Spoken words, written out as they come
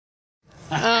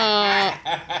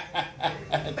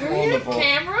That's wonderful.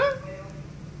 Camera?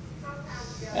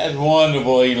 That's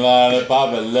wonderful, Elana.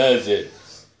 Papa loves it.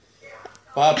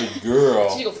 Papa's girl.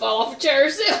 She's gonna fall off a chair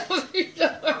herself.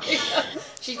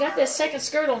 She's got that second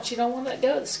skirt on. She don't want to let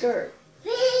go of the skirt.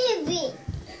 Baby.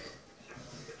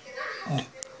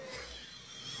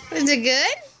 Is it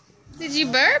good? Did you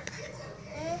burp?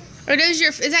 Or is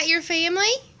that your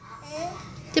family?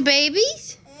 The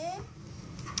babies?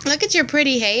 Look at your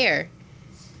pretty hair.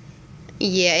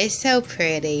 Yeah, it's so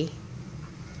pretty.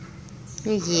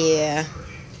 Yeah.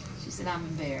 She said, I'm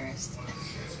embarrassed.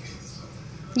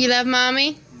 You love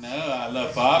Mommy? No, I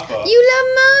love Papa. You love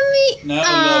Mommy? No,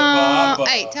 I love Papa.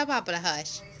 Hey, tell Papa to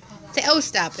hush. Say, oh,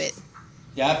 stop it.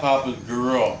 Yeah, Papa's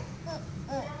girl.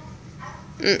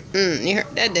 You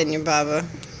heard that, didn't you, Papa?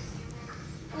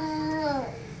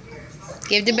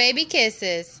 Give the baby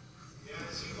kisses.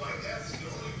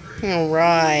 All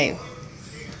right.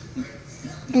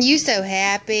 You so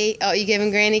happy. Oh, you giving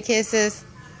Granny kisses?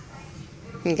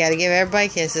 You gotta give everybody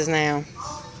kisses now.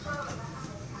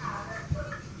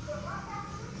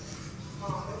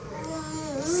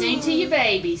 Sing to your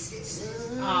babies.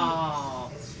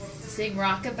 Oh, sing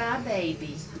Rockabye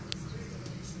Baby.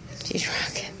 She's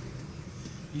rocking.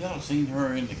 Y'all seen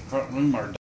her in the front room or